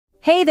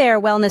Hey there,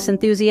 wellness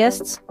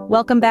enthusiasts!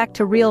 Welcome back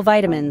to Real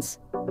Vitamins.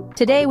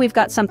 Today we've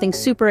got something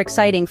super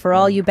exciting for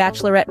all you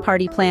bachelorette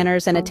party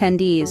planners and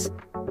attendees.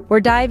 We're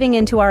diving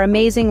into our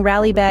amazing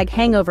Rally Bag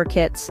Hangover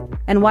kits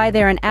and why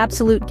they're an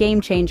absolute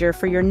game changer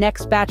for your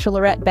next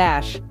bachelorette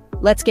bash.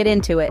 Let's get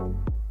into it.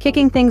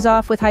 Kicking things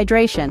off with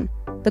hydration,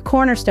 the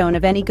cornerstone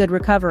of any good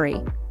recovery.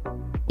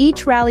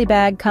 Each Rally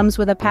Bag comes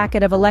with a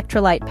packet of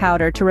Electrolyte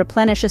Powder to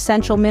replenish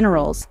essential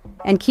minerals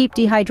and keep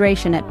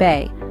dehydration at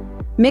bay.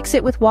 Mix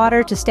it with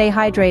water to stay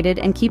hydrated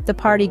and keep the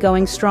party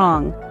going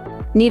strong.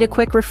 Need a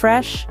quick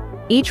refresh?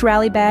 Each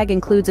Rally Bag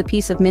includes a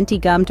piece of Minty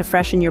Gum to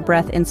freshen your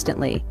breath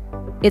instantly.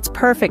 It's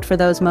perfect for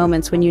those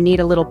moments when you need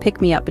a little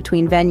pick-me-up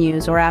between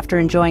venues or after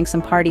enjoying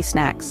some party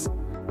snacks.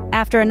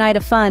 After a night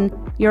of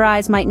fun, your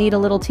eyes might need a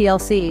little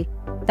TLC.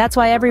 That's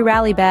why every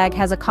Rally Bag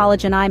has a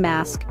Collagen Eye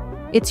Mask.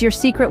 It's your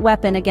secret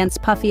weapon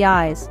against puffy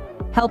eyes,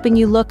 helping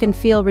you look and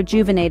feel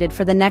rejuvenated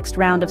for the next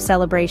round of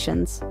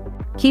celebrations.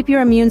 Keep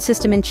your immune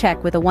system in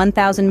check with a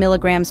 1,000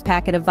 milligrams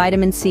packet of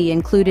vitamin C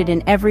included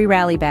in every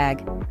Rally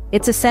Bag.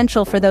 It's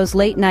essential for those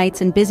late nights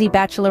and busy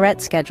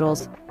bachelorette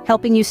schedules,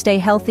 helping you stay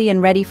healthy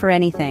and ready for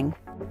anything.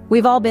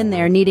 We've all been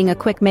there needing a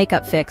quick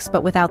makeup fix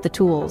but without the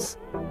tools.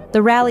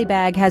 The Rally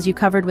Bag has you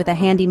covered with a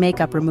handy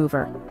makeup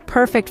remover,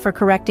 perfect for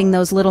correcting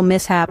those little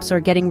mishaps or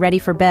getting ready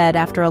for bed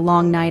after a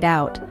long night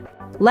out.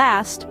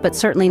 Last, but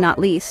certainly not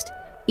least,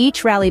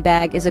 each Rally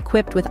Bag is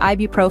equipped with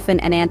ibuprofen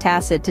and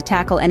antacid to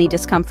tackle any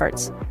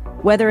discomforts.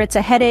 Whether it's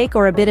a headache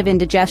or a bit of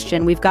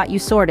indigestion, we've got you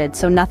sorted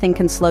so nothing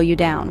can slow you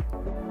down.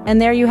 And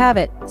there you have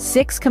it,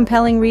 6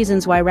 compelling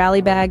reasons why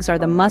Rally Bags are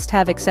the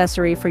must-have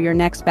accessory for your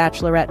next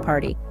bachelorette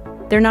party.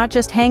 They're not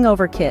just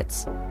hangover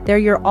kits, they're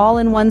your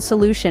all-in-one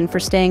solution for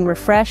staying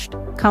refreshed,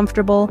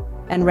 comfortable,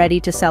 and ready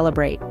to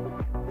celebrate.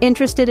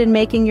 Interested in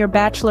making your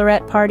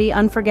bachelorette party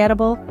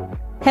unforgettable?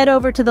 Head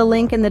over to the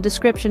link in the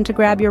description to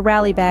grab your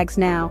Rally Bags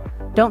now.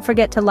 Don't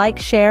forget to like,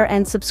 share,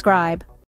 and subscribe.